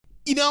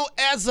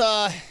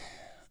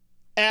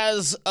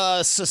As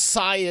a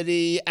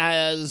society,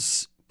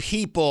 as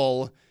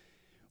people,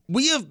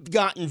 we have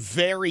gotten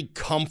very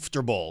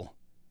comfortable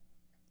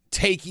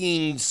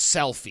taking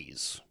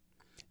selfies,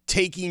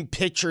 taking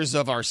pictures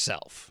of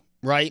ourselves,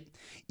 right?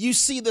 You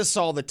see this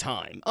all the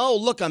time. Oh,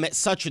 look, I'm at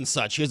such and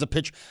such. Here's a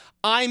picture.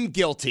 I'm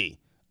guilty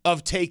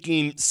of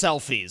taking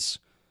selfies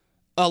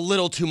a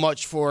little too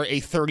much for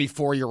a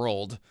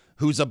 34-year-old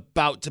who's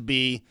about to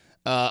be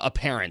a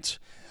parent.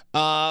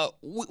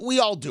 We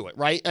all do it,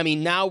 right? I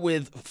mean, now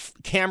with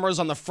cameras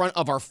on the front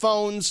of our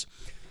phones,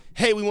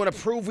 hey, we want to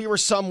prove we were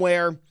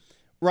somewhere,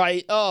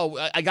 right? Oh,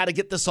 I got to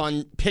get this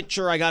on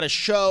picture. I got to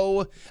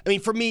show. I mean,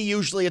 for me,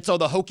 usually it's, the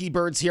Hokie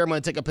Birds here. I'm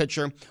going to take a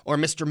picture. Or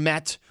Mr.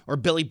 Met or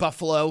Billy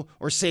Buffalo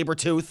or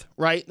Sabretooth,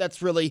 right?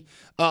 That's really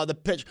the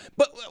pitch.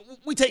 But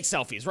we take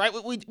selfies, right?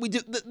 We do.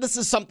 This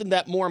is something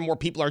that more and more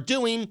people are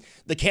doing.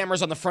 The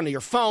camera's on the front of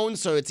your phone,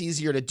 so it's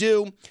easier to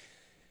do.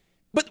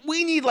 But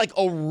we need like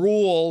a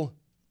rule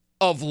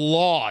of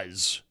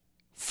laws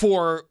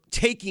for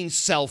taking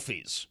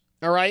selfies,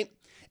 all right?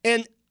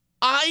 And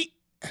I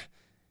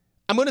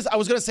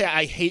was gonna say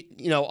I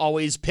hate,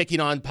 always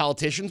picking on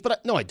politicians,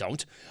 but no, I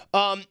don't.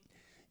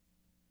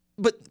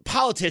 But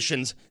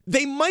politicians,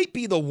 they might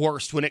be the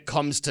worst when it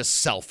comes to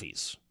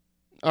selfies,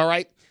 all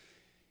right?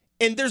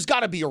 And there's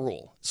got to be a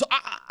rule. So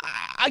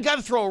I got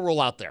to throw a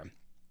rule out there.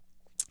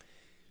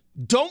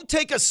 Don't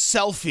take a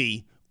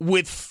selfie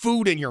with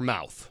food in your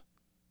mouth,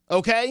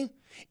 okay?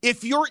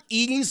 If you're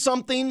eating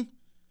something,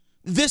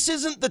 this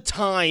isn't the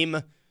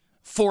time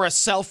for a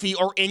selfie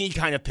or any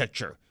kind of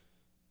picture.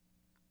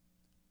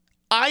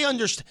 I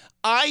understand.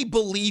 I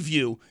believe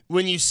you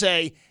when you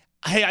say,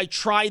 hey, I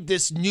tried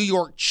this New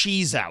York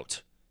cheese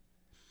out.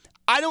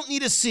 I don't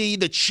need to see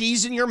the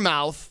cheese in your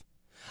mouth.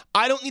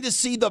 I don't need to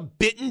see the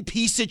bitten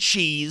piece of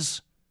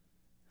cheese.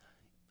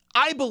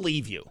 I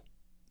believe you.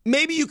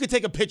 Maybe you could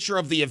take a picture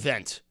of the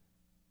event.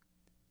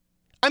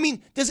 I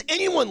mean, does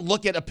anyone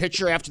look at a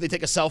picture after they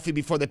take a selfie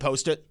before they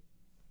post it?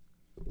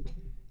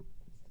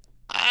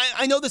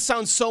 I know this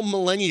sounds so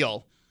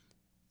millennial,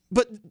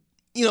 but,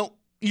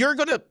 you're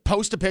going to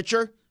post a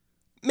picture,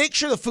 make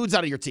sure the food's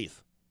out of your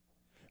teeth.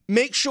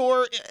 Make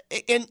sure,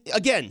 and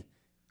again,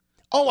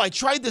 I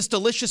tried this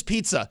delicious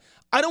pizza.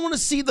 I don't want to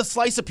see the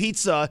slice of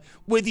pizza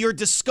with your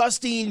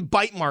disgusting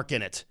bite mark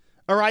in it,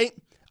 all right?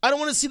 I don't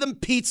want to see the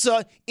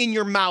pizza in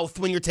your mouth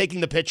when you're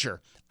taking the picture.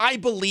 I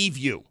believe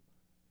you.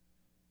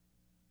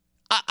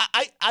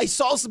 I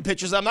saw some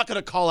pictures. I'm not going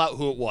to call out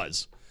who it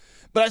was,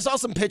 but I saw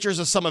some pictures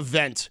of some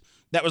event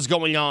that was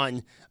going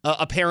on,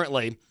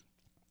 apparently,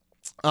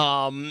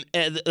 and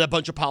a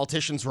bunch of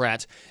politicians were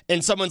at,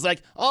 and someone's like,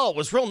 it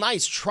was real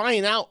nice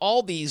trying out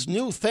all these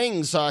new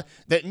things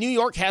that New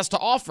York has to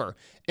offer.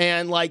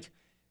 And like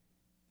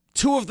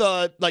two of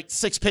the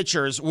six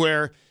pictures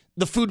where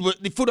the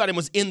food item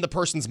was in the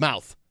person's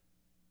mouth.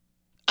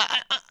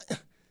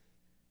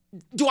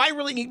 Do I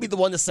really need to be the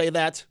one to say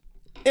that?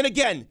 And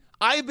again,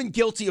 I have been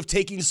guilty of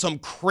taking some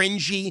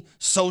cringy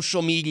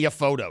social media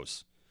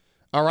photos.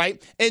 All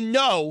right? And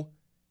no,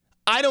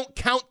 I don't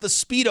count the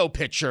Speedo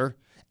picture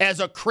as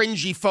a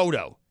cringy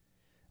photo.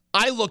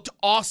 I looked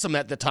awesome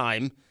at the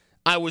time.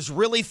 I was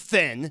really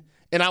thin,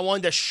 and I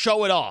wanted to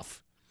show it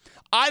off.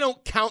 I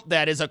don't count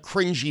that as a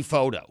cringy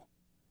photo.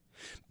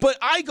 But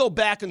I go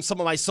back in some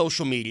of my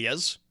social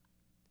medias,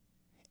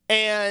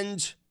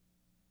 and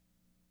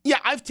yeah,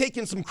 I've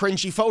taken some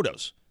cringy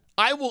photos.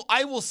 I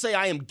will say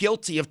I am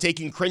guilty of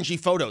taking cringy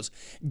photos.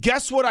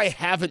 Guess what I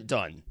haven't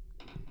done?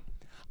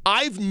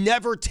 I've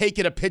never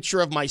taken a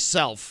picture of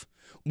myself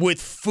with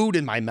food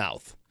in my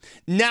mouth.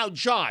 Now,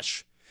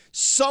 Josh,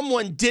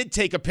 someone did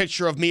take a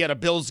picture of me at a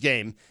Bills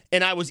game,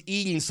 and I was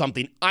eating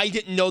something. I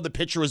didn't know the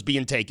picture was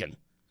being taken.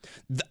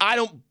 I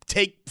don't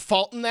take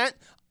fault in that.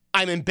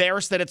 I'm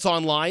embarrassed that it's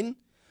online.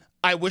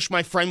 I wish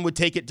my friend would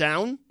take it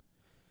down.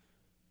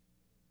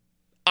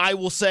 I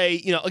will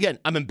say, again,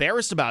 I'm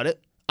embarrassed about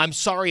it. I'm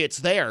sorry it's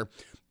there.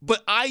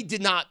 But I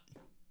did not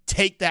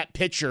take that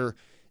picture,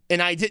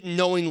 and I didn't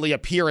knowingly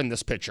appear in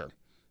this picture.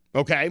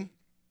 Okay?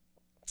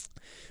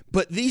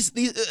 But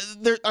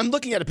I'm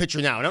looking at a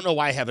picture now. I don't know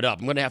why I have it up.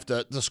 I'm going to have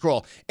to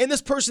scroll. And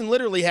this person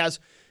literally has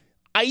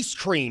ice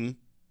cream.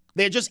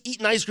 They had just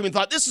eaten ice cream and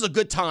thought, this is a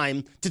good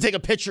time to take a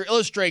picture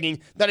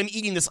illustrating that I'm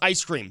eating this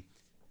ice cream.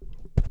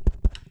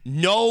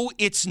 No,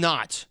 it's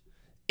not.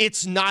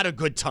 It's not a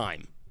good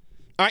time.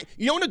 All right?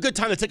 You know what a good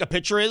time to take a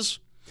picture is?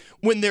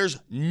 When there's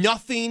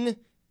nothing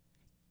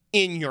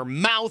in your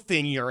mouth,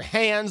 in your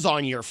hands,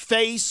 on your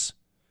face.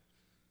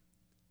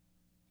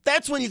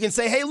 That's when you can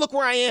say, hey, look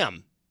where I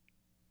am.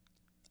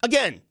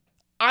 Again,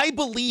 I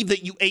believe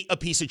that you ate a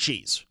piece of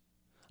cheese.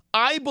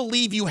 I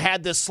believe you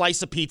had this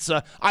slice of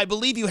pizza. I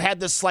believe you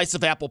had this slice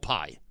of apple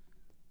pie.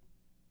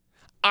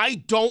 I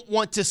don't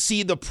want to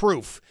see the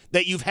proof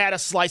that you've had a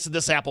slice of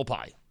this apple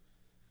pie.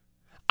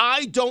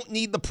 I don't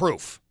need the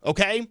proof,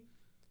 okay?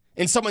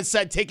 And someone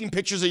said taking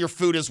pictures of your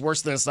food is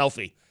worse than a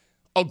selfie.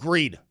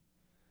 Agreed.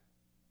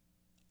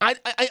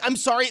 I'm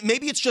sorry,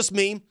 maybe it's just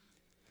me.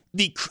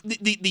 The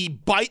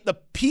bite, the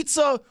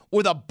pizza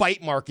with a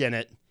bite mark in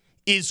it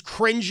is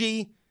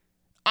cringy.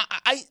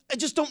 I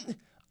just don't.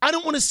 I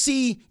don't want to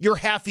see your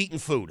half-eaten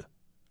food.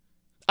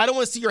 I don't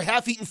want to see your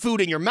half-eaten food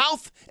in your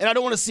mouth, and I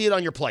don't want to see it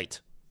on your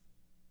plate.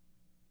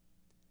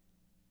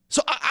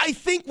 So I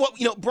think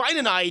Brian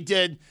and I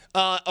did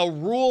a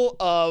rule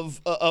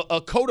of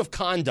a code of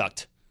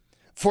conduct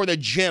for the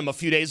gym a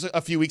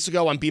few weeks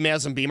ago on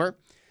BMAS and Beamer.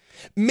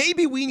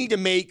 Maybe we need to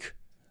make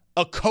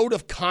a code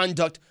of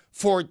conduct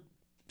for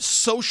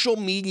social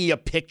media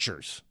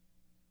pictures,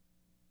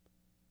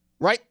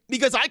 right?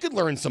 Because I could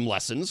learn some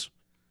lessons.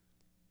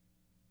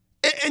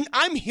 And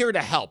I'm here to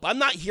help. I'm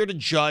not here to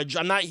judge.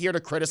 I'm not here to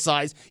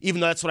criticize,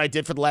 even though that's what I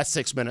did for the last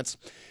 6 minutes.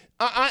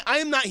 I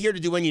am not here to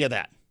do any of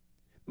that.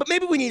 But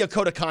maybe we need a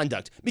code of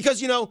conduct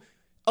because,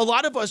 a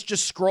lot of us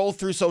just scroll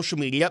through social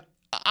media.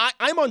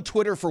 I'm on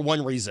Twitter for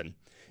one reason,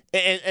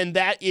 and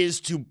that is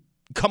to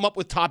come up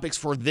with topics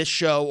for this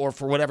show or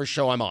for whatever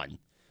show I'm on.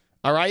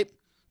 All right?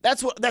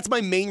 That's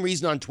my main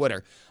reason on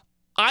Twitter.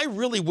 I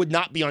really would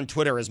not be on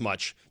Twitter as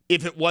much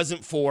if it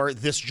wasn't for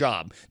this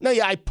job. Now,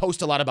 yeah, I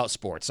post a lot about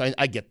sports.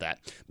 I get that.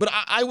 But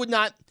I would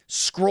not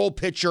scroll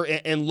picture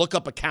and look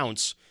up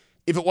accounts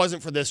if it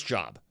wasn't for this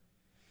job.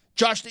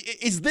 Josh,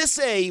 is this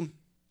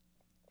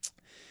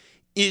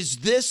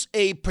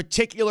a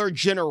particular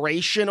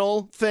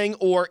generational thing,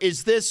 or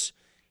is this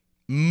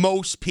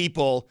most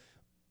people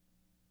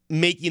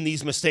making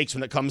these mistakes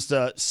when it comes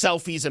to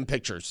selfies and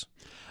pictures?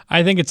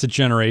 I think it's a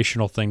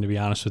generational thing, to be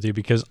honest with you,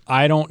 because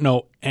I don't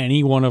know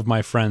any one of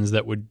my friends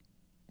that would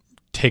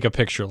take a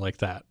picture like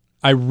that.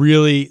 I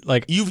really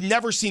like. You've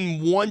never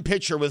seen one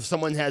picture with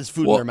someone has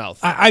food in their mouth.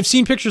 I've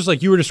seen pictures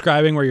like you were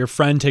describing where your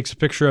friend takes a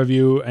picture of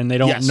you and they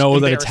don't know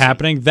that it's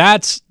happening.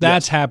 That's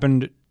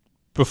happened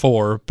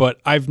before, but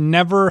I've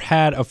never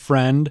had a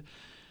friend,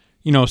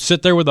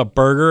 sit there with a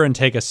burger and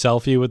take a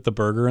selfie with the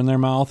burger in their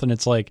mouth. And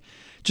it's like,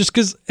 just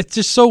because it's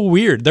just so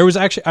weird. There was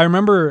actually, I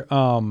remember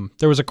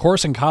there was a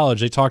course in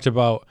college. They talked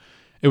about,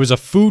 it was a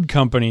food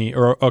company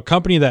or a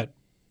company that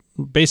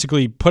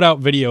basically put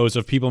out videos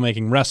of people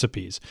making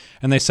recipes.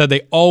 And they said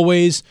they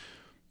always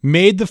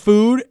made the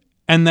food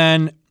and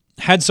then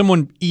had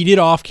someone eat it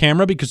off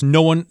camera because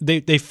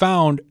they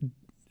found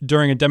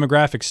during a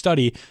demographic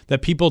study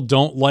that people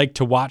don't like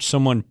to watch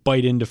someone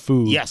bite into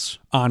food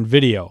on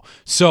video.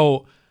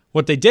 So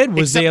what they did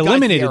was they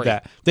eliminated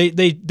that.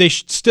 They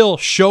still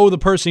show the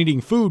person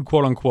eating food,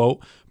 quote unquote,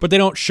 but they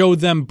don't show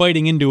them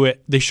biting into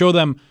it. They show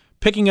them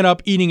picking it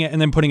up, eating it, and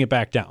then putting it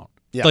back down.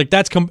 Yeah. Like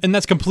that's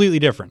completely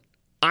different.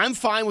 I'm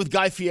fine with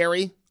Guy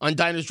Fieri on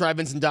Diners,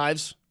 Drive-Ins, and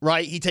Dives,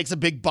 right? He takes a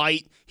big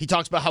bite. He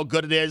talks about how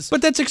good it is.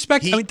 But that's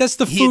expected. I mean, that's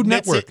the Food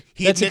Network.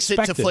 He admits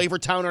it to Flavor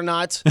Town or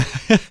not.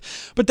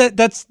 But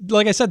that's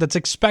like I said, that's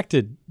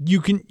expected.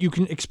 You can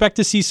expect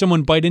to see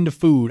someone bite into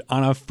food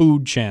on a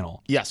food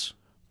channel. Yes.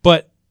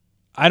 But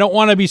I don't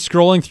want to be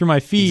scrolling through my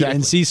feed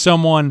and see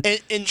someone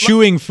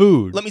chewing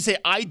food. Let me say,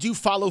 I do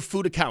follow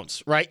food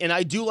accounts, right? And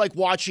I do like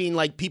watching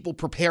people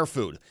prepare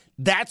food.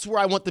 That's where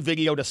I want the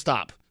video to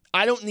stop.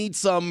 I don't need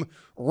some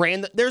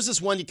random. There's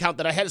this one account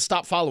that I had to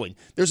stop following.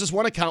 There's this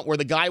one account where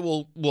the guy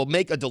will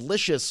make a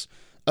delicious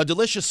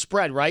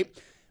spread, right?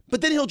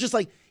 But then he'll just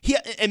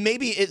and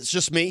maybe it's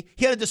just me.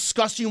 He had a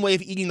disgusting way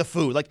of eating the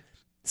food.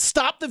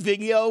 Stop the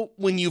video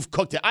when you've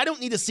cooked it. I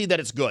don't need to see that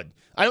it's good.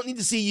 I don't need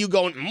to see you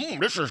going,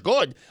 this is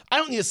good. I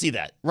don't need to see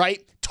that,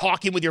 right?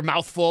 Talking with your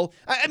mouth full.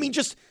 I mean,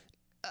 just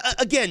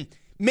again,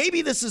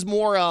 maybe this is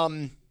more.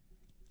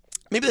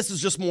 Maybe this is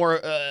just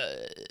more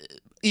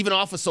even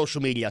off of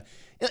social media.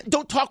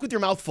 Don't talk with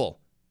your mouth full,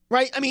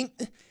 right? I mean,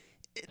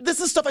 this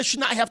is stuff I should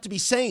not have to be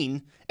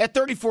saying at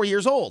 34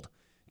 years old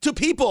to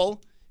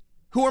people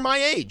who are my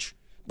age.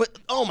 But,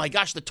 oh my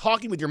gosh, the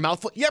talking with your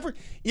mouth full. You ever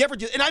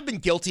do, and I've been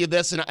guilty of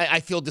this, and I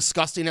feel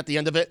disgusting at the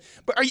end of it.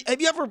 But have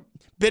you ever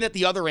been at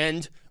the other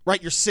end,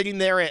 right? You're sitting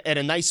there at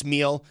a nice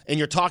meal, and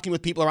you're talking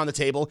with people around the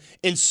table,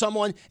 and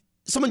someone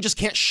just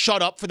can't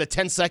shut up for the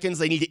 10 seconds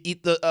they need to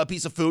eat a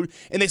piece of food,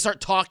 and they start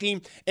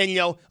talking,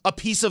 and, a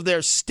piece of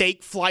their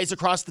steak flies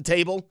across the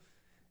table.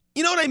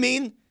 You know what I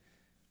mean?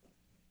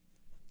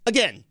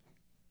 Again,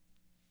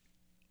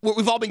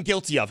 we've all been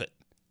guilty of it.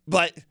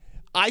 But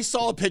I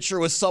saw a picture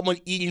with someone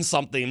eating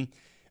something.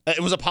 It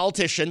was a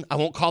politician. I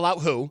won't call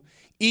out who.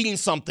 Eating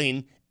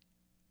something.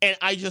 And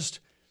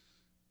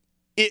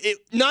it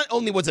not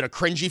only was it a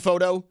cringy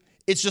photo,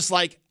 it's just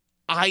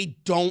I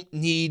don't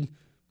need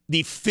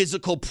the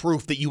physical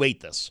proof that you ate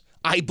this.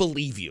 I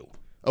believe you.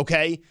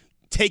 Okay?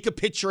 Take a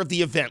picture of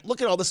the event. Look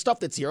at all the stuff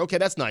that's here. Okay,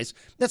 that's nice.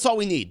 That's all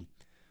we need.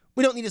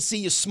 We don't need to see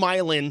you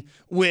smiling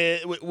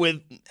with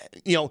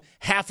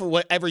half of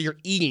whatever you're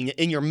eating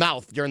in your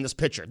mouth during this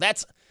picture.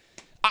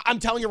 I'm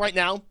telling you right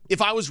now,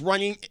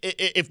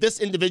 if this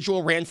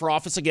individual ran for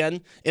office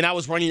again and I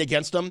was running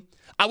against him,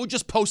 I would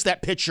just post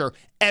that picture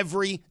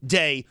every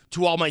day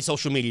to all my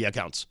social media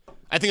accounts.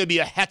 I think it would be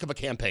a heck of a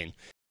campaign.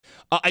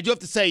 I do have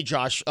to say,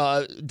 Josh,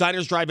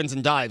 Diners, Drive-Ins,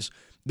 and Dives,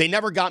 they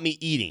never got me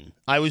eating.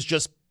 I was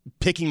just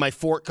picking my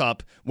fork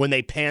up when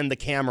they panned the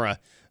camera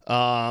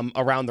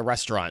around the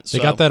restaurant. They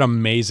got that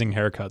amazing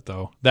haircut,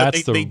 though.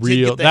 That's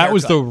that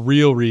was the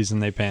real reason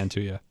they panned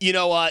to you. You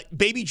know,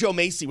 Baby Joe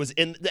Macy was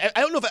in.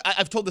 I don't know if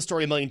I've told this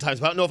story a million times,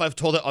 but I don't know if I've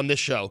told it on this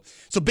show.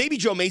 So Baby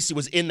Joe Macy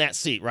was in that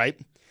seat, right?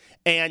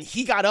 And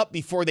he got up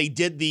before they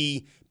did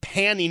the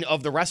panning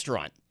of the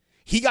restaurant.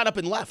 He got up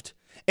and left.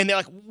 And they're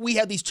like, we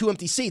had these 2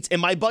 empty seats, and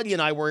my buddy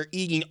and I were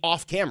eating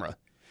off camera.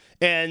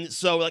 And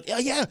so, like,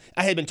 yeah,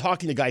 I had been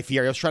talking to Guy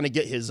Fieri. I was trying to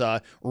get his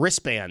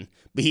wristband,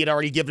 but he had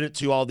already given it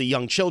to all the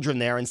young children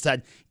there and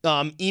said,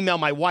 email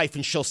my wife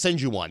and she'll send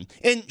you one.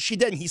 And she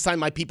did, and he signed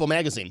my People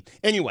magazine.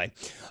 Anyway,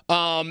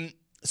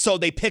 so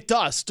they picked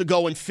us to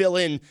go and fill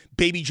in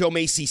Baby Joe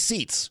Macy's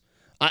seats.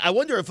 I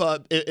wonder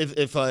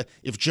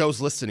if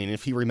Joe's listening,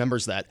 if he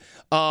remembers that.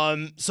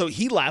 So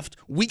he left.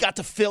 We got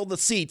to fill the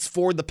seats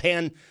for the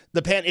pan.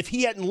 If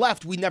he hadn't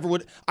left,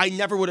 I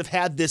never would have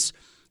had this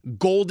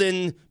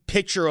golden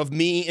picture of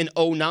me in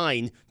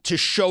 2009 to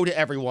show to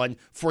everyone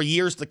for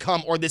years to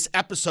come, or this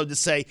episode to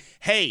say,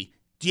 hey,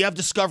 do you have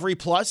Discovery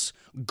Plus?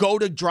 Go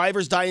to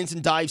Drivers, Dine-Ins,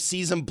 and Dives,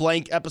 season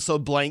blank,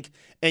 episode blank,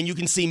 and you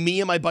can see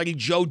me and my buddy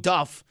Joe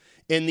Duff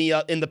in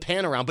the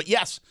pan around. But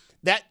yes,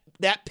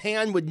 that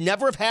pan would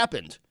never have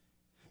happened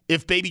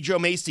if Baby Joe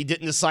Macy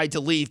didn't decide to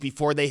leave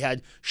before they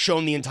had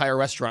shown the entire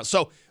restaurant.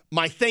 So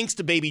my thanks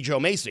to Baby Joe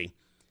Macy,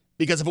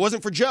 because if it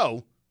wasn't for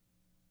Joe,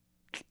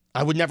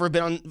 I would never have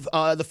been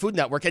on the Food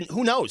Network. And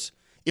who knows?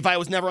 If I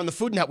was never on the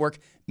Food Network,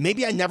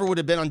 maybe I never would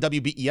have been on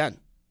WBEN.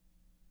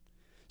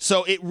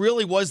 So it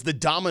really was the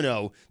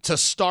domino to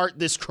start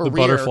this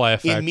career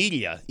in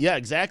media. Yeah,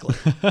 exactly.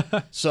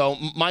 So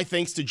my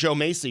thanks to Joe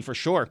Macy for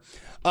sure.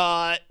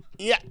 I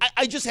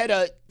just had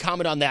a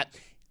comment on that.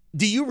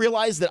 Do you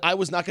realize that I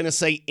was not going to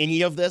say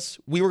any of this?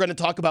 We were going to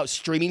talk about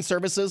streaming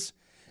services,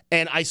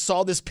 and I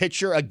saw this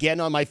picture again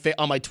on my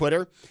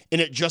Twitter,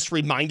 and it just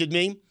reminded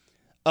me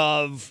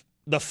of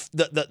the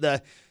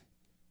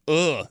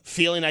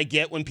feeling I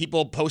get when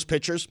people post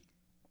pictures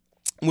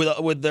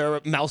with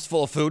their mouths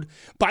full of food.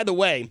 By the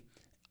way,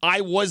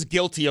 I was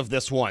guilty of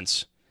this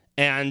once,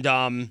 and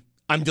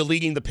I'm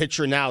deleting the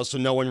picture now so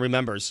no one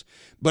remembers.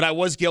 But I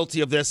was guilty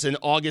of this in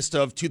August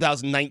of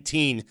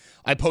 2019.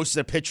 I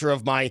posted a picture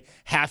of my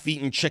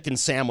half-eaten chicken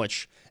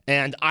sandwich,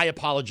 and I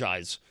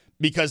apologize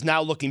because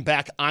now looking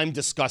back, I'm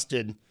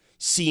disgusted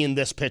seeing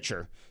this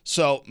picture.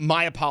 So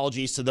my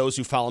apologies to those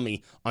who follow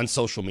me on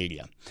social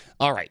media.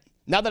 All right,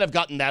 now that I've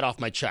gotten that off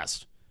my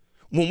chest,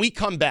 when we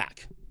come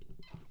back,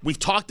 we've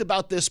talked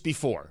about this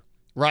before,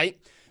 right?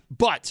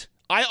 But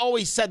I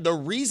always said the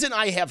reason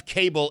I have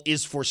cable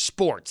is for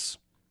sports.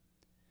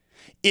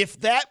 If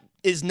that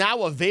is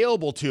now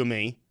available to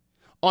me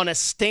on a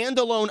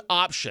standalone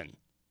option,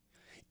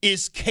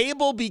 is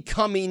cable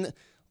becoming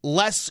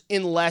less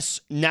and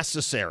less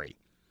necessary?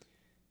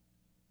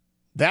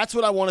 That's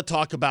what I want to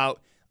talk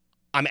about.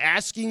 I'm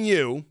asking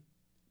you.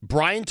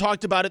 Brian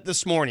talked about it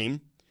this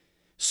morning.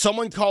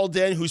 Someone called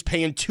in who's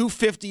paying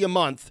 $250 a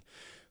month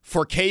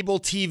for cable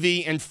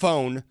TV and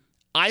phone.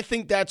 I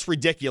think that's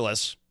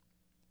ridiculous.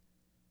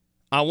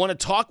 I want to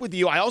talk with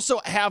you. I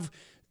also have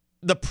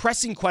the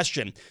pressing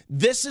question.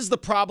 This is the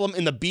problem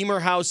in the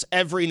Beamer house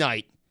every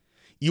night.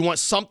 You want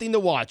something to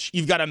watch.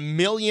 You've got a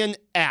million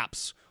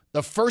apps.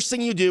 The first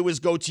thing you do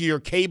is go to your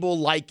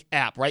cable-like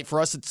app, right?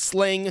 For us, it's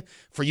Sling.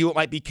 For you, it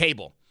might be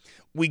cable.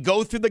 We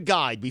go through the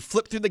guide. We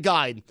flip through the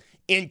guide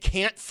and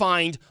can't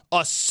find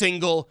a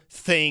single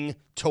thing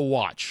to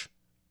watch.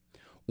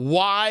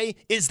 Why?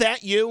 Is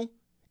that you?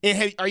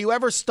 And are you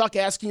ever stuck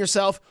asking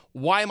yourself,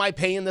 why am I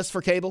paying this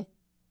for cable?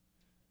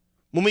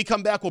 When we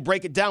come back, we'll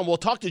break it down. We'll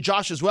talk to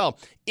Josh as well.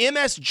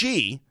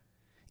 MSG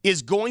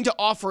is going to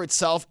offer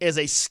itself as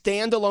a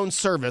standalone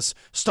service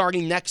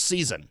starting next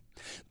season.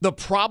 The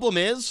problem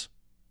is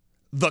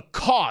the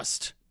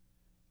cost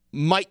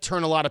might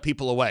turn a lot of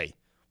people away.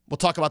 We'll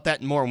talk about that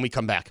and more when we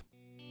come back.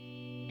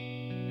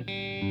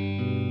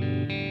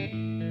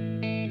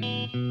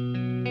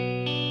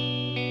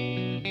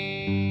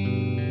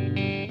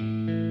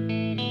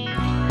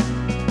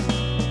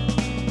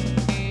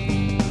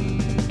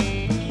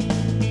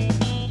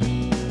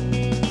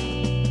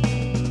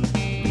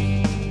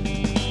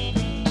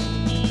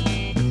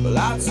 Well,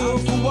 I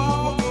took a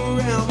walk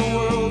around the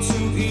world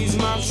to ease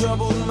my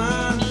troubled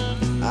mind.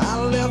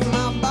 I left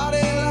my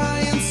body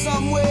lying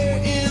somewhere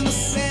in the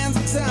sands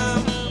of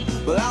time.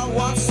 But I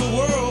watched the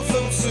world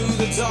float to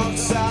the dark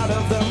side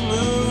of the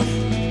moon.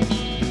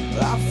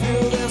 I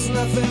feel there's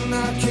nothing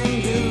I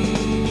can do.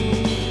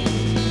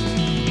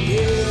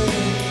 Yeah.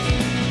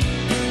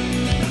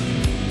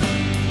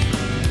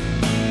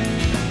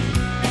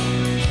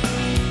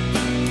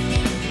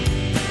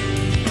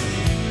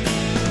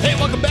 Hey,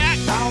 welcome back.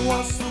 I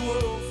watched the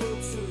world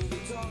float to the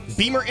dark side.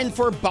 Beamer in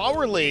for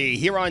Bowerly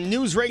here on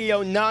News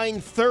Radio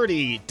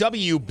 930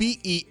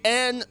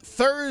 WBEN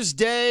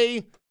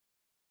Thursday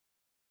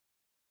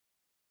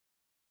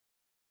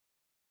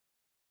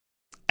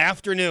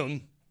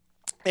afternoon.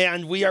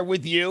 And we are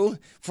with you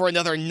for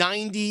another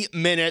 90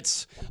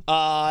 minutes.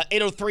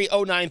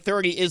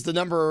 803-0930 is the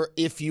number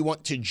if you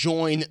want to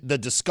join the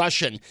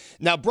discussion.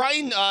 Now,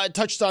 Brian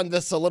touched on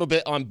this a little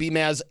bit on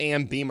BMAS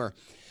and Beamer.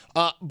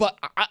 But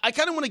I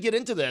kind of want to get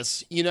into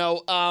this. You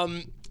know,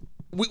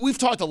 we've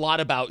talked a lot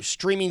about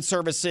streaming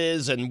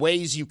services and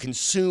ways you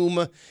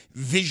consume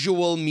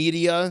visual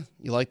media.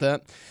 You like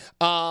that?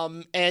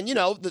 And, you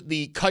know,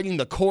 the cutting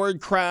the cord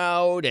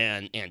crowd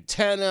and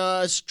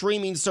antenna,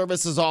 streaming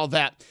services, all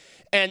that.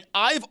 And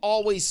I've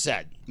always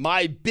said,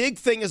 my big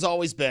thing has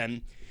always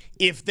been,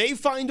 if they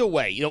find a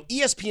way, you know,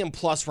 ESPN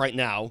Plus right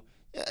now,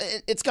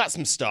 it's got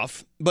some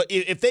stuff, but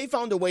if they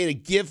found a way to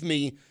give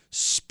me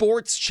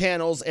sports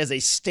channels as a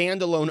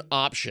standalone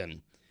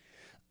option,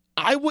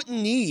 I wouldn't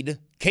need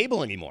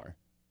cable anymore.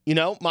 You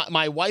know,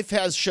 my wife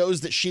has shows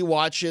that she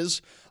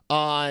watches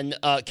on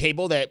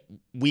cable that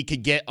we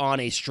could get on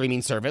a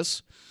streaming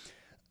service.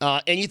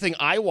 Anything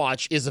I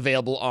watch is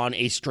available on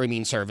a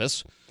streaming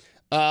service.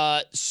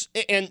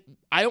 And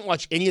I don't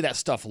watch any of that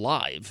stuff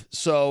live.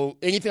 So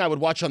anything I would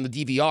watch on the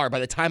DVR, by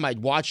the time I'd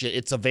watch it,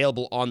 it's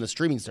available on the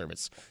streaming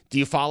service. Do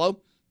you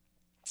follow?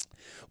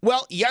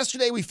 Well,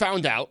 yesterday we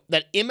found out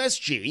that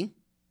MSG,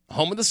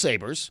 home of the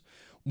Sabres,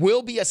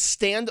 will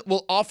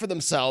offer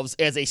themselves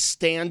as a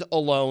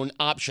standalone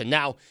option.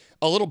 Now,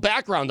 a little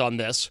background on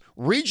this.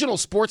 Regional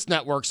sports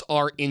networks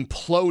are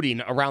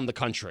imploding around the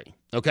country,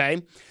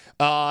 okay?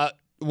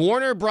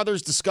 Warner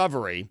Brothers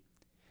Discovery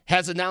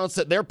has announced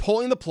that they're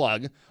pulling the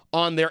plug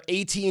on their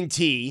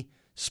AT&T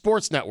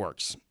sports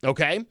networks,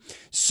 okay?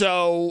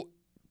 So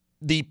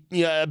the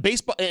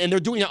baseball, and they're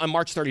doing it on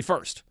March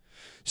 31st.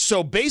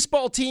 So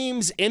baseball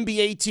teams,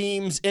 NBA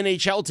teams,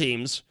 NHL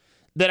teams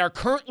that are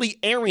currently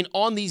airing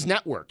on these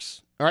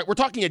networks, all right? We're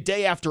talking a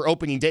day after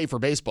opening day for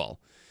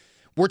baseball.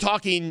 We're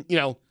talking, you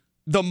know,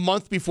 the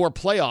month before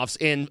playoffs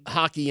in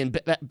hockey and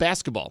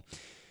basketball.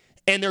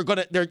 And they're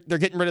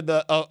getting rid of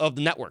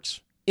the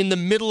networks in the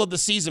middle of the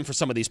season for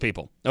some of these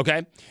people,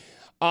 okay?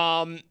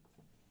 And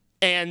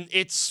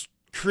it's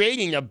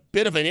creating a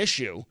bit of an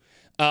issue.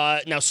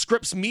 Now,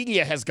 Scripps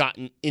Media has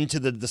gotten into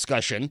the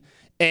discussion,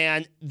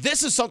 and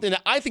this is something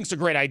that I think is a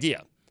great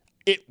idea.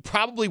 It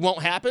probably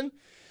won't happen,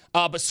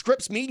 but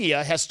Scripps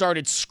Media has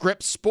started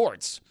Scripps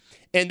Sports,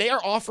 and they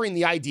are offering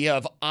the idea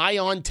of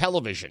ION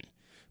television.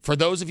 For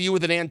those of you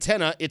with an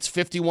antenna, it's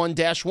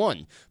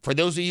 51-1. For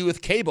those of you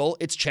with cable,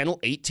 it's channel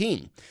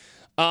 18.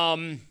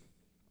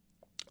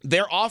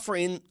 They're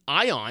offering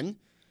ION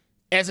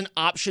as an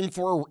option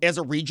as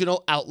a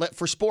regional outlet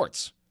for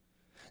sports.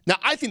 Now,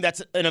 I think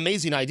that's an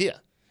amazing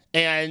idea.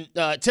 And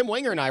Tim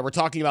Wenger and I were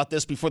talking about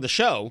this before the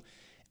show,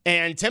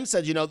 and Tim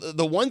said, you know,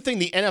 the one thing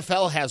the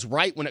NFL has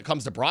right when it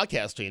comes to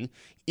broadcasting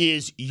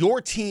is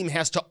your team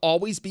has to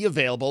always be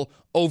available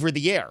over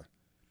the air.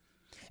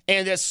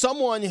 And as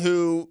someone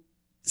who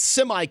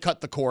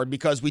semi-cut the cord,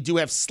 because we do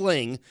have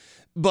Sling,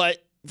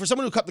 but for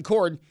someone who cut the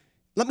cord,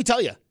 let me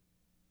tell you,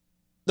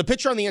 the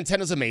picture on the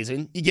antenna is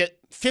amazing. You get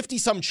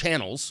 50-some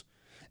channels,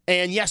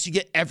 and yes, you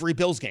get every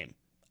Bills game.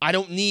 I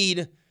don't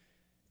need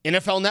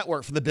NFL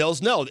Network for the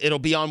Bills. No, it'll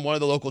be on one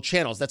of the local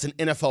channels. That's an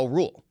NFL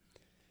rule.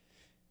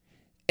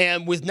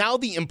 And with now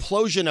the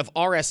implosion of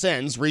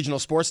RSNs, regional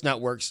sports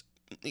networks,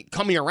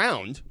 coming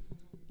around,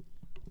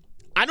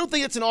 I don't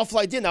think it's an awful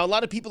idea. Now, a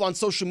lot of people on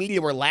social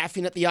media were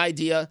laughing at the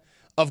idea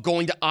of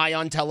going to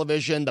ION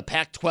television. The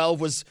Pac-12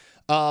 was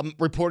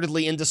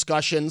reportedly in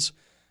discussions.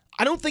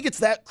 I don't think it's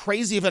that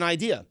crazy of an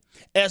idea.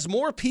 As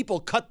more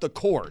people cut the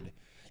cord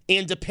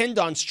and depend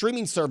on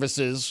streaming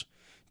services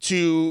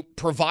to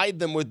provide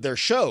them with their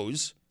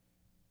shows,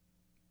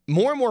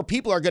 more and more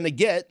people are going to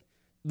get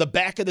the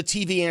back of the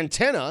TV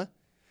antenna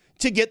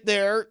to get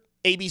their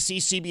ABC,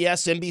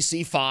 CBS,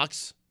 NBC,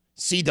 Fox,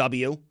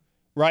 CW,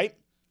 right?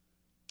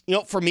 You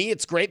know, for me,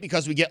 it's great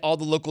because we get all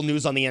the local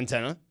news on the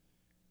antenna.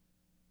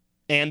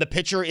 And the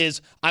picture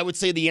is, I would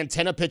say the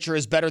antenna picture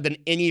is better than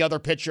any other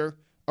picture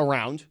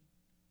around.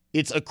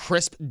 It's a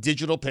crisp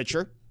digital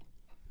picture.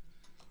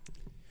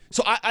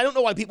 So I don't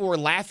know why people were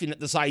laughing at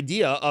this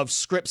idea of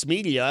Scripps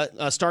Media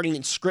starting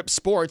in Scripps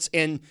Sports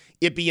and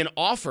it being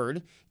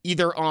offered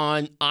either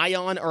on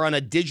ION or on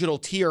a digital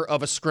tier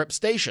of a Scripps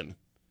station.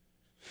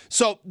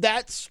 So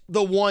that's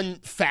the one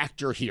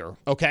factor here,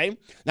 okay?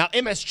 Now,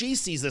 MSG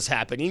sees this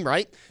happening,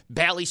 right?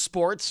 Bally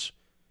Sports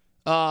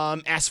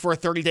asked for a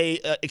 30-day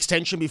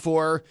extension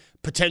before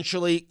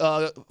potentially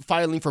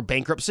filing for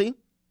bankruptcy.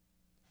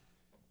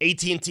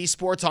 AT&T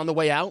Sports on the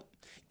way out.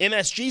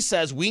 MSG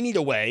says we need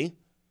a way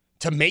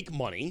to make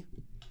money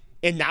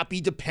and not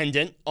be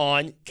dependent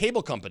on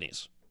cable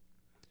companies.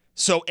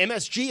 So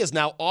MSG is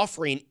now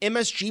offering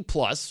MSG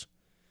Plus,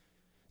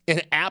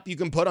 an app you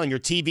can put on your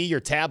TV, your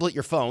tablet,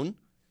 your phone.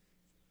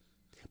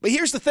 But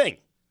here's the thing.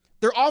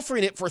 They're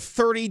offering it for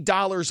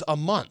 $30 a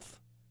month.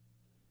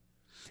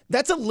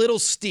 That's a little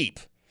steep,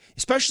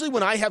 especially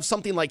when I have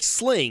something like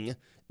Sling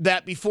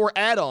that before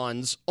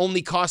add-ons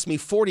only cost me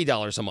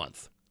 $40 a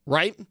month,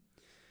 right?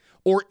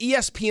 Or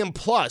ESPN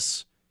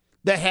Plus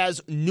that has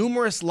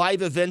numerous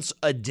live events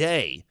a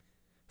day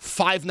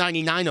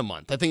 $5.99 a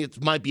month. I think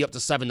it might be up to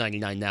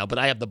 $7.99 now, but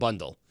I have the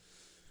bundle.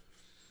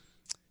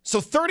 So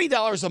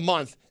 $30 a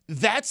month,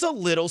 that's a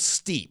little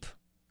steep.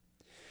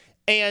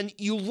 And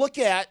you look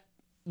at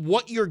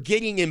what you're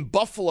getting in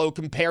Buffalo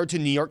compared to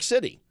New York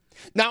City.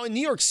 Now, in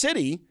New York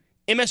City,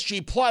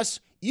 MSG Plus,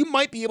 you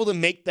might be able to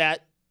make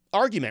that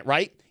argument,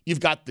 right? You've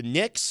got the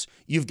Knicks,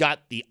 you've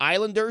got the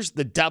Islanders,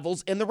 the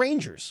Devils, and the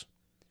Rangers.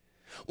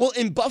 Well,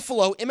 in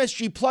Buffalo,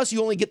 MSG Plus,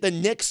 you only get the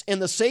Knicks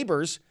and the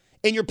Sabres,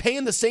 and you're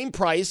paying the same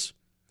price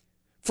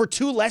for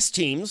 2 less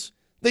teams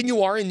than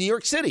you are in New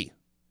York City.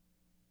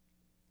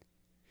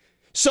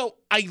 So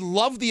I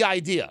love the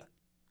idea.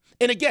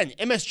 And again,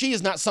 MSG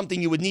is not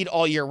something you would need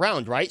all year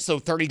round, right? So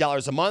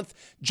 $30 a month.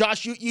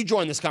 Josh, you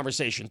join this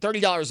conversation.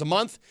 $30 a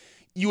month,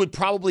 you would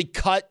probably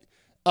cut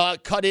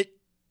it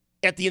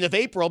at the end of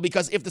April,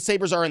 because if the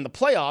Sabres are in the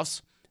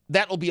playoffs,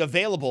 that will be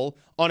available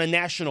on a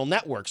national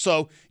network.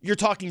 So you're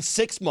talking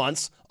 6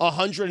 months,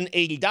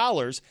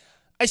 $180.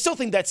 I still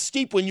think that's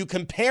steep when you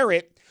compare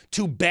it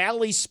to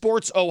Bally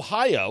Sports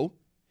Ohio,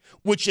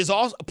 which is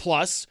also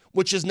Plus,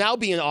 which is now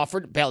being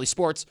offered, Bally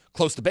Sports,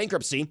 close to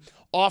bankruptcy,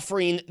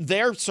 offering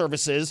their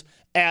services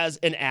as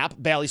an app,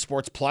 Bally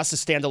Sports Plus, a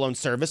standalone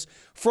service,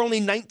 for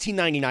only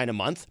 $19.99 a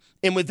month.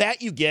 And with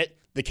that, you get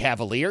the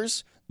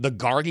Cavaliers, the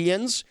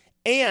Guardians,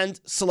 and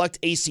select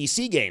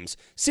ACC games.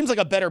 Seems like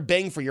a better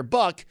bang for your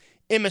buck.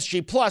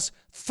 MSG Plus,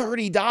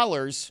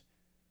 $30.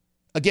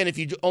 Again, if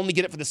you only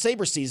get it for the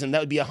Sabres season, that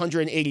would be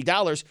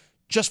 $180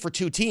 just for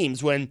 2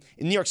 teams, when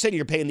in New York City,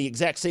 you're paying the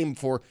exact same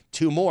for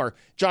 2 more.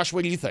 Josh,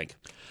 what do you think?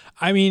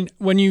 I mean,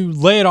 when you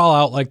lay it all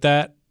out like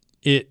that,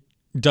 it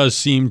does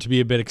seem to be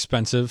a bit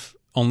expensive,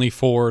 only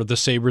for the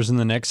Sabres and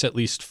the Knicks, at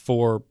least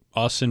for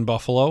us in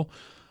Buffalo.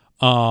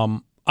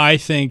 I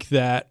think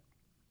that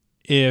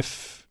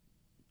if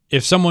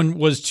someone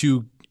was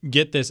to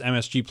get this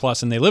MSG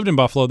Plus and they lived in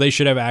Buffalo, they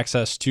should have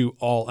access to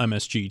all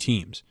MSG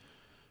teams.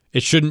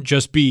 It shouldn't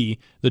just be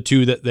the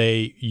 2 that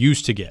they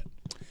used to get.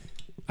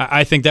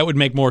 I think that would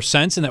make more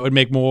sense, and that would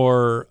make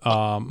more.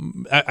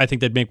 I think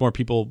that'd make more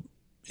people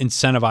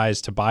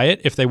incentivized to buy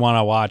it if they want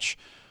to watch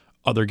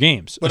other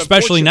games, but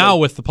especially now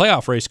with the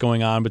playoff race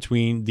going on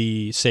between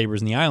the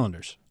Sabres and the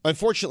Islanders.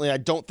 Unfortunately, I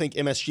don't think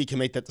MSG can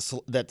make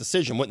that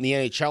decision. Wouldn't the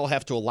NHL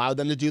have to allow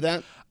them to do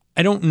that?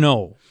 I don't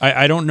know.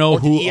 I don't know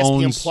who ESPN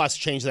owns. ESPN Plus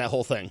change that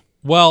whole thing.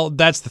 Well,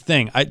 that's the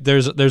thing.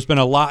 There's been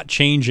a lot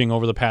changing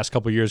over the past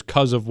couple of years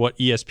because of what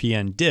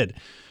ESPN did.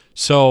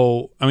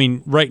 So, I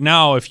mean, right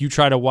now, if you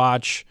try to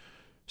watch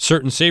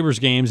certain Sabres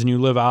games and you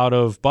live out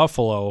of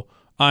Buffalo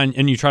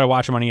and you try to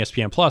watch them on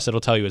ESPN Plus, it'll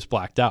tell you it's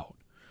blacked out.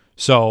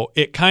 So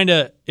it kind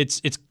of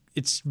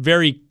it's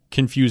very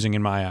confusing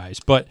in my eyes.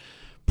 But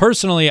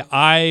personally,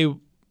 I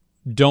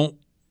don't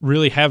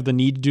really have the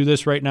need to do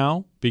this right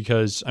now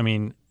because, I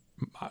mean,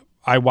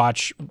 I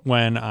watch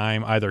when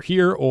I'm either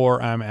here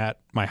or I'm at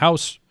my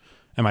house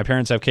and my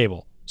parents have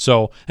cable.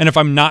 So, and if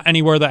I'm not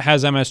anywhere that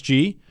has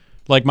MSG,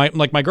 like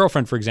my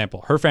girlfriend, for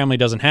example, her family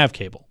doesn't have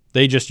cable.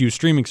 They just use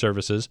streaming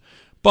services,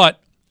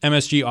 but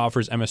MSG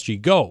offers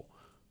MSG Go,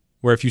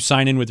 where if you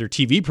sign in with your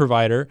TV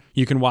provider,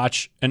 you can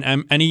watch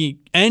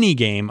any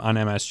game on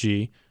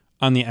MSG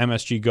on the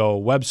MSG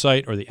Go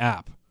website or the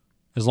app,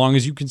 as long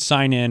as you can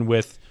sign in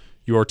with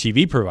your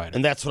TV provider.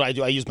 And that's what I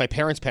do. I use my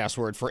parents'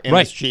 password for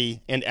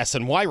MSG and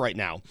SNY right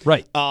now.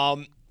 Right.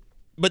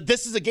 But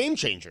this is a game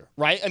changer,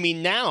 right? I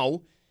mean,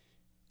 now,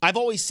 I've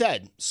always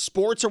said,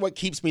 sports are what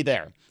keeps me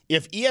there.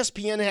 If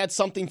ESPN had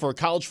something for a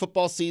college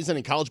football season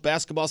and college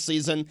basketball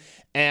season,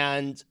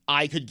 and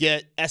I could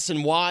get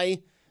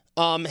SNY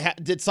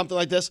did something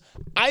like this,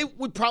 I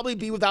would probably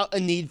be without a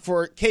need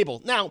for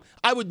cable. Now,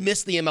 I would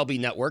miss the MLB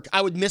Network.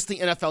 I would miss the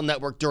NFL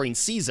Network during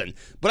season,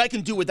 but I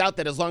can do without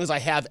that as long as I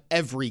have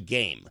every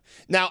game.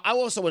 Now, I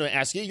also want to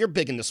ask you, you're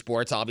big into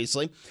sports,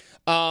 obviously.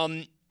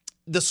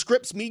 The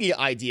Scripps Media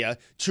idea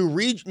to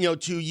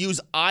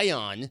use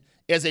ION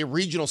as a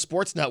regional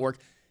sports network,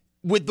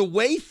 with the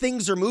way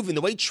things are moving,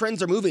 the way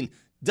trends are moving,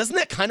 doesn't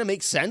that kind of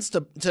make sense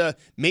to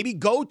maybe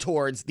go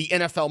towards the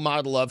NFL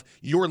model of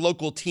your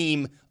local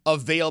team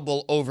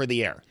available over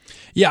the air?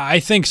 Yeah, I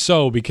think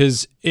so,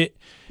 because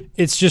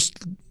it's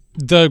just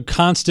the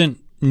constant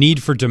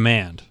need for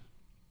demand,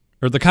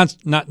 or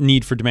not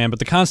need for demand, but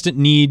the constant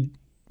need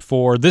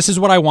for, this is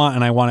what I want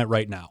and I want it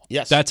right now.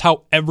 Yes. That's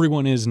how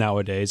everyone is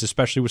nowadays,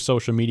 especially with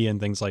social media and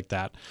things like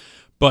that.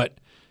 But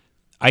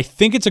I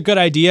think it's a good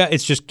idea.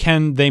 It's just,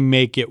 can they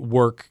make it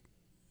work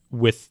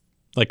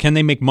can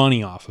they make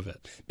money off of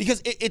it? Because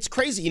it's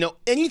crazy.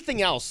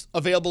 Anything else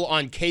available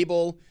on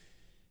cable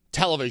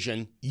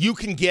television, you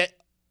can get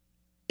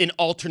an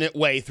alternate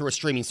way through a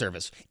streaming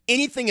service.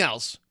 Anything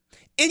else,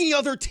 any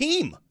other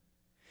team,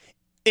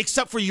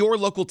 except for your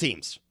local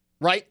teams,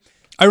 right?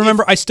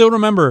 I still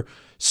remember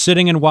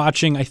sitting and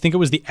watching, I think it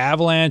was the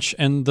Avalanche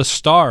and the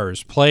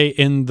Stars play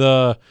in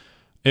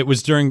it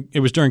was during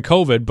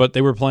COVID, but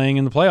they were playing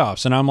in the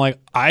playoffs. And I'm like,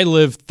 I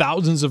live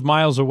thousands of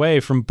miles away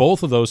from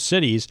both of those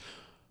cities,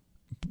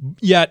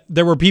 yet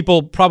there were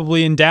people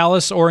probably in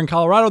Dallas or in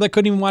Colorado that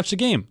couldn't even watch the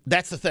game.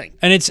 That's the thing.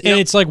 And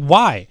it's like,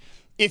 why?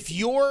 If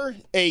you're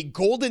a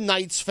Golden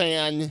Knights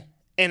fan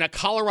and a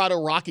Colorado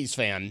Rockies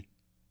fan,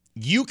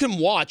 you can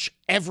watch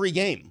every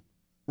game,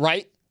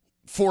 right?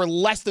 For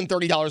less than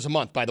 $30 a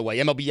month, by the way.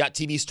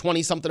 MLB.TV's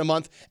 $20-something a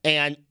month,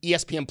 and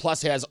ESPN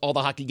Plus has all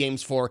the hockey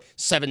games for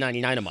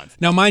 $7.99 a month.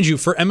 Now, mind you,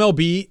 for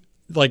MLB,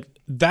 like,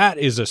 that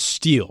is a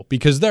steal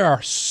because there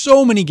are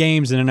so many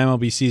games in an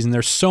MLB season.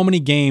 There's so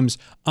many games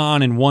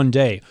on in one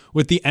day.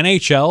 With the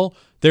NHL,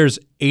 there's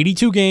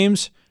 82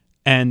 games,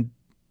 and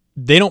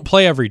they don't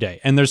play every day.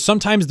 And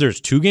sometimes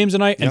there's 2 games a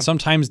night, and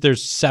sometimes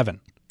there's 7.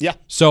 Yeah.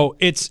 So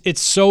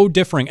it's so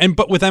different.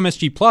 But with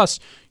MSG Plus,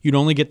 you'd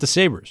only get the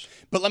Sabres.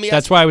 But let me ask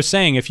That's why I was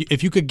saying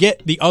if you could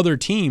get the other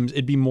teams,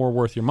 it'd be more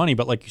worth your money.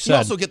 But like you said, you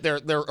also get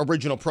their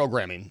original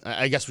programming.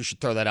 I guess we should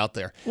throw that out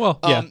there. Well,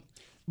 yeah.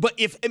 But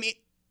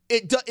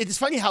it's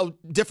funny how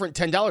different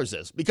 $10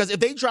 is, because if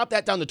they drop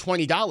that down to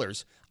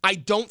 $20,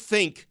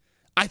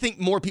 I think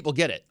more people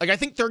get it. Like, I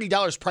think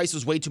 $30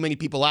 prices way too many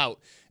people out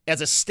as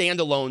a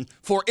standalone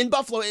for in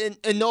Buffalo.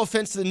 And no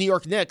offense to the New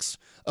York Knicks,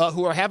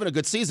 who are having a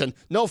good season.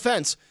 No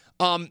offense.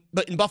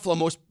 But in Buffalo,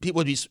 most people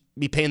would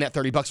be paying that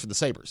 $30 for the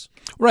Sabres.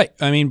 Right.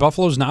 I mean,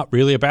 Buffalo's not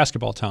really a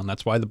basketball town.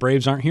 That's why the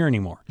Braves aren't here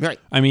anymore. Right.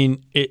 I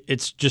mean,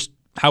 it's just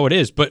how it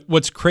is. But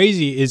what's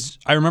crazy is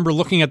I remember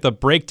looking at the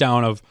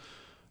breakdown of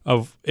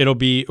it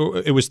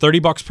was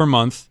 $30 per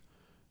month.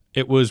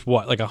 It was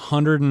what, like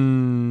 $100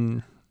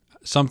 and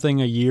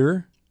something a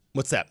year?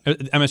 What's that?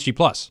 MSG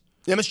Plus.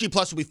 The MSG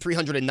Plus would be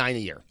 $309 a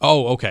year.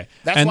 Oh, okay.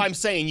 That's why I'm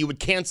saying you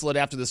would cancel it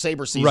after the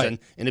Sabre season, right,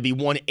 and it'd be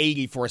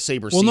 $180 for a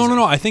Sabre season. Well,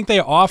 no. I think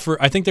they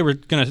were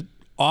going to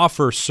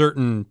offer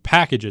certain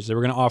packages. They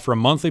were going to offer a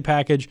monthly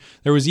package.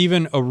 There was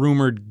even a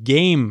rumored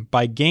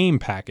game-by-game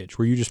package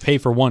where you just pay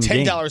for one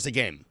game. $10 a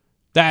game.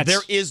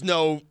 There is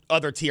no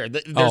other tier.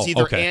 There's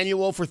either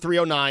annual for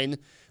 $309,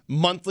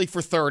 monthly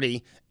for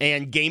 $30,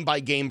 and game by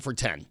game for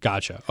 $10.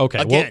 Gotcha. Okay.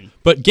 Again,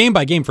 but game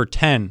by game for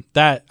 $10,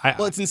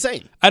 it's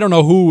insane. I don't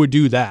know who would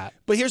do that.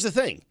 But here's the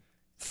thing: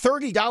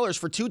 $30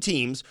 for 2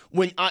 teams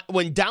when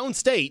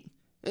downstate.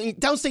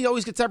 Downstate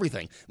always gets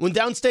everything. When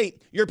downstate,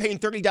 you're paying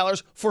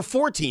 $30 for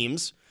 4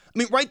 teams. I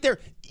mean, right there,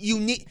 you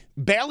need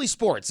Bally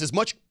Sports. As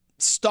much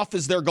stuff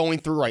as they're going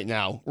through right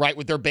now, right,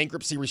 with their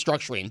bankruptcy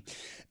restructuring,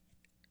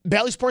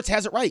 Bally Sports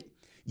has it right.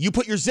 You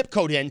put your zip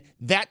code in,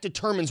 that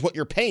determines what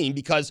you're paying,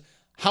 because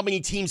how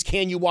many teams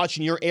can you watch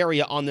in your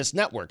area on this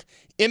network?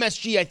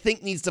 MSG, I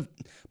think, needs to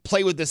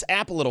play with this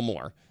app a little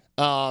more,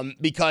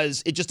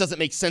 because it just doesn't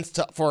make sense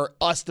for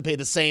us to pay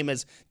the same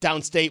as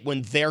downstate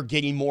when they're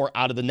getting more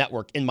out of the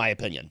network, in my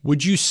opinion.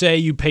 Would you say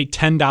you pay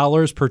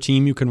 $10 per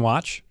team you can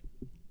watch?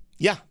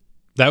 Yeah.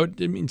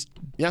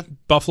 Yeah.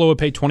 Buffalo would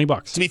pay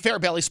 $20. To be fair,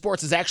 Bally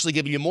Sports is actually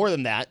giving you more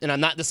than that,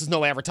 and this is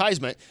no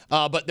advertisement,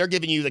 but they're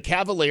giving you the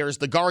Cavaliers,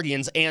 the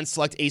Guardians, and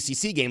select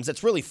ACC games.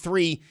 That's really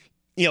three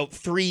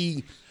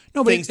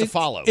things to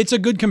follow. It's a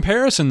good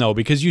comparison, though,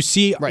 because you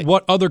see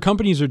what other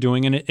companies are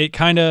doing, and it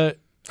kind of,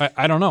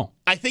 I don't know.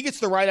 I think it's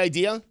the right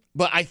idea,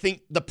 but I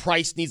think the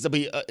price needs to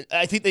be,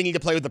 I think they need to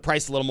play with the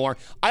price a little more.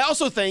 I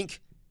also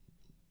think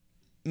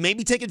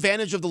maybe take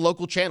advantage of the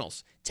local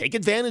channels. Take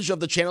advantage of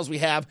the channels we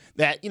have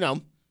that,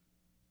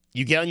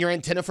 you get on your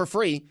antenna for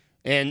free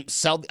and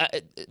sell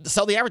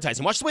the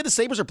advertising. Watch the way the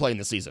Sabres are playing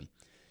this season.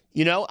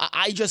 These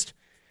RSNs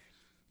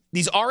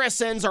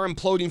are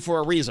imploding for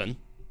a reason,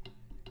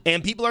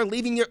 and people are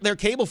leaving their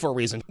cable for a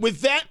reason.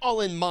 With that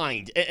all in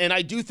mind, and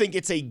I do think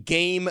it's a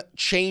game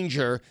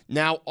changer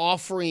now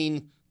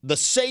offering the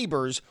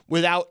Sabres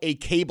without a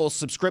cable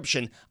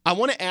subscription, I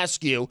want to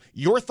ask you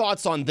your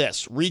thoughts on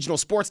this. Regional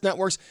sports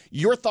networks,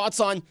 your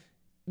thoughts on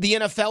the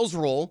NFL's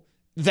rule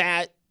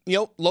that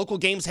local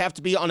games have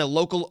to be on a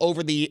local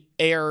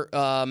over-the-air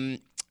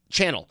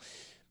channel.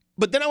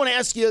 But then I want to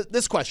ask you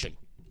this question.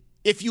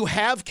 If you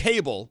have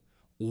cable,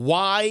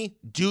 why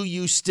do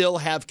you still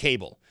have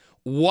cable?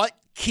 What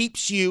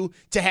keeps you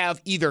to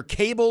have either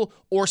cable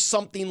or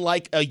something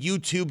like a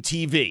YouTube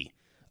TV,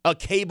 a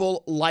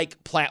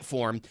cable-like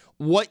platform?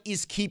 What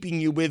is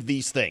keeping you with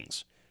these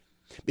things?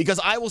 Because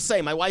I will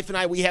say, my wife and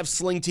I, we have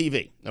Sling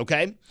TV,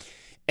 okay?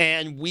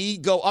 And we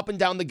go up and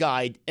down the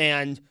guide,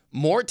 and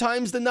more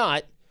times than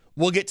not,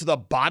 we'll get to the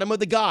bottom of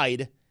the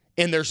guide,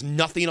 and there's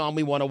nothing on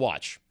we want to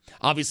watch.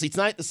 Obviously,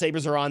 tonight, the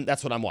Sabres are on.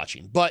 That's what I'm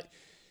watching. But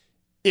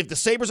if the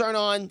Sabres aren't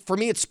on, for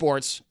me, it's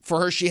sports. For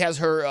her, she has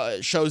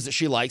her shows that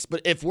she likes.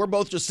 But if we're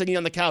both just sitting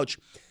on the couch,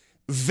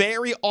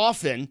 very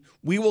often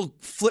we will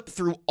flip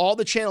through all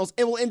the channels,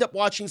 and we'll end up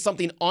watching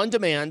something on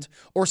demand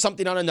or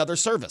something on another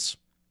service.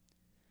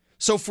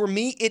 So for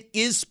me, it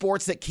is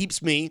sports that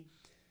keeps me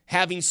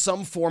having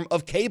some form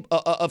of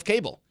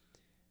cable.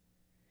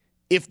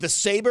 If the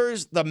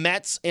Sabres, the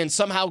Mets, and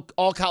somehow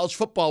all college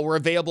football were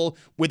available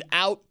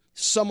without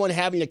someone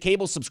having a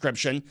cable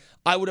subscription,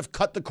 I would have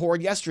cut the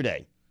cord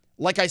yesterday.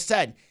 Like I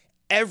said,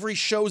 every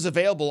show is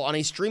available on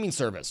a streaming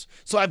service.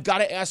 So I've got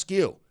to ask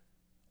you,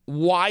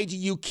 why do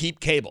you keep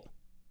cable?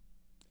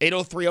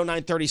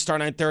 803-0930, star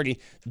 930.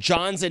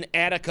 John's in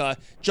Attica.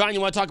 John,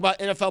 you want to talk about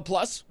NFL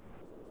Plus?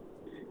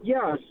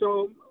 Yeah,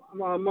 so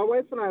my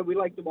wife and I, we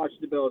like to watch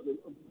the Bills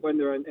when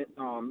they're in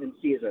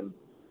season.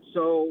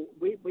 So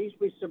we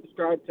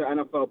subscribe to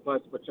NFL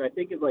Plus, which I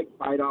think is like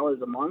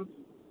 $5 a month.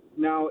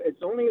 Now,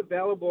 it's only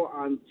available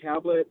on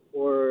tablet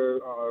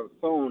or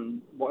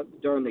phone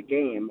during the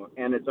game,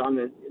 and it's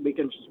we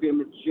can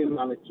stream it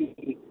on the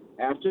TV.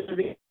 After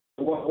the game,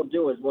 what we'll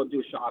do is we'll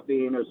do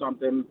shopping or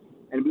something,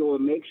 and we will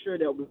make sure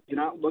that we do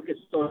not look at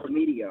social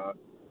media,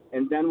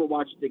 and then we'll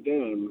watch the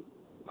game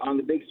on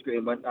the big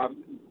screen when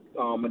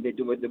they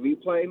do the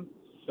replay.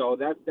 So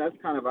that's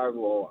kind of our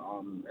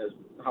role as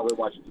how we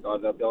watch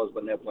the Bills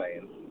when they're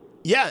playing.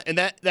 Yeah, and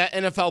that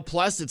NFL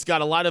Plus, it's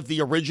got a lot of the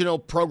original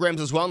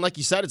programs as well. And like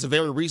you said, it's a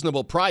very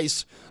reasonable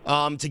price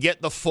to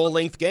get the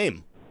full-length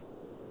game.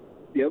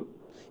 Yep.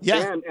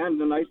 Yeah.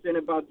 And the nice thing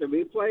about the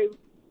replay,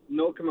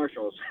 no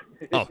commercials.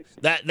 Oh,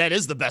 that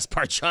is the best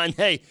part, John.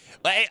 Hey,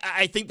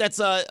 I think that's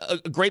a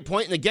great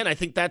point. And again, I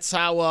think that's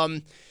how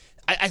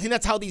I think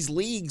that's how these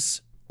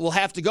leagues will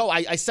have to go.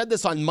 I said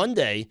this on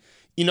Monday.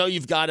 You know,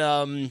 you've got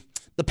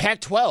the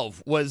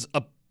Pac-12 was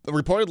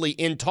reportedly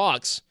in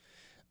talks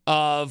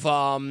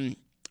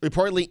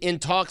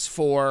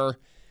for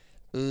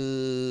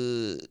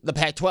the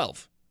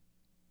Pac-12.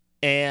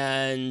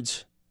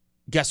 And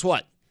guess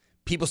what?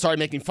 People started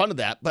making fun of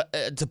that,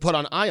 but to put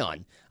on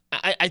Ion.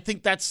 I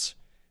think that's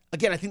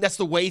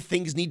the way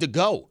things need to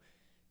go.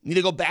 Need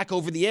to go back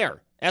over the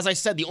air. As I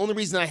said, the only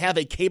reason I have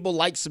a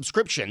cable-like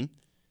subscription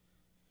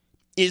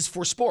is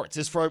for sports,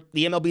 is for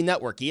the MLB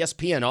Network,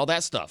 ESPN, all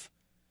that stuff.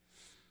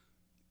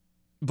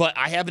 But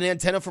I have an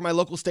antenna for my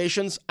local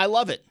stations. I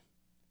love it.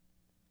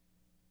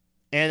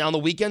 And on the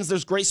weekends,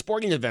 there's great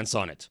sporting events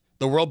on it.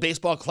 The World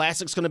Baseball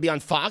Classic's going to be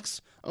on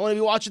Fox. I'm going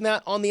to be watching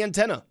that on the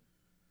antenna.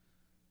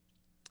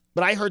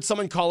 But I heard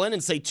someone call in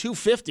and say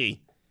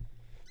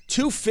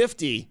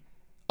 $250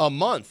 a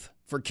month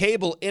for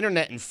cable,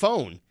 internet, and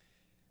phone.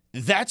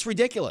 That's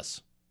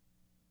ridiculous.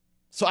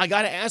 So I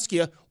got to ask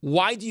you,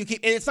 why do you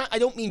keep, and it's not, I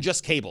don't mean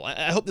just cable.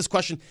 I hope this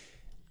question,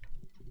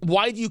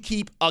 why do you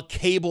keep a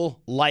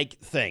cable-like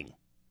thing?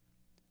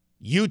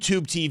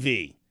 YouTube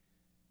TV,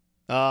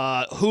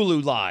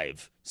 Hulu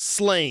Live,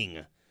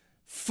 Sling,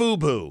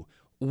 Fubo.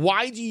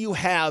 Why do you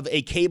have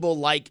a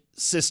cable-like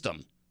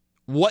system?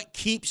 What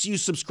keeps you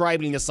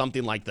subscribing to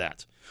something like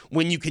that?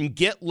 When you can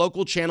get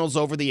local channels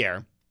over the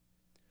air,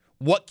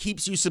 what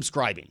keeps you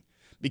subscribing?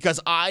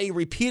 Because I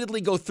repeatedly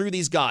go through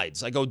these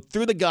guides. I go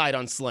through the guide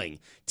on Sling,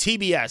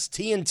 TBS,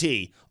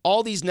 TNT,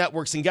 all these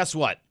networks, and guess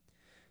what?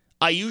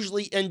 I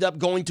usually end up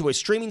going to a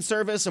streaming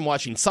service and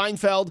watching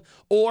Seinfeld,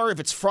 or if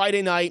it's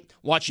Friday night,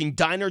 watching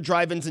Diner,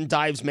 Drive-Ins, and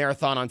Dives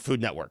Marathon on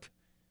Food Network.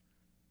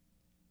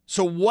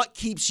 So what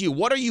keeps you?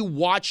 What are you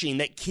watching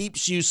that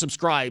keeps you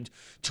subscribed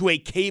to a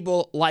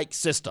cable-like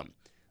system?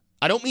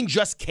 I don't mean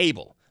just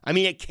cable. I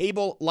mean a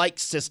cable-like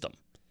system.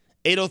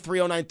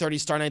 803-0930,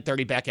 star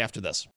 930, back after this.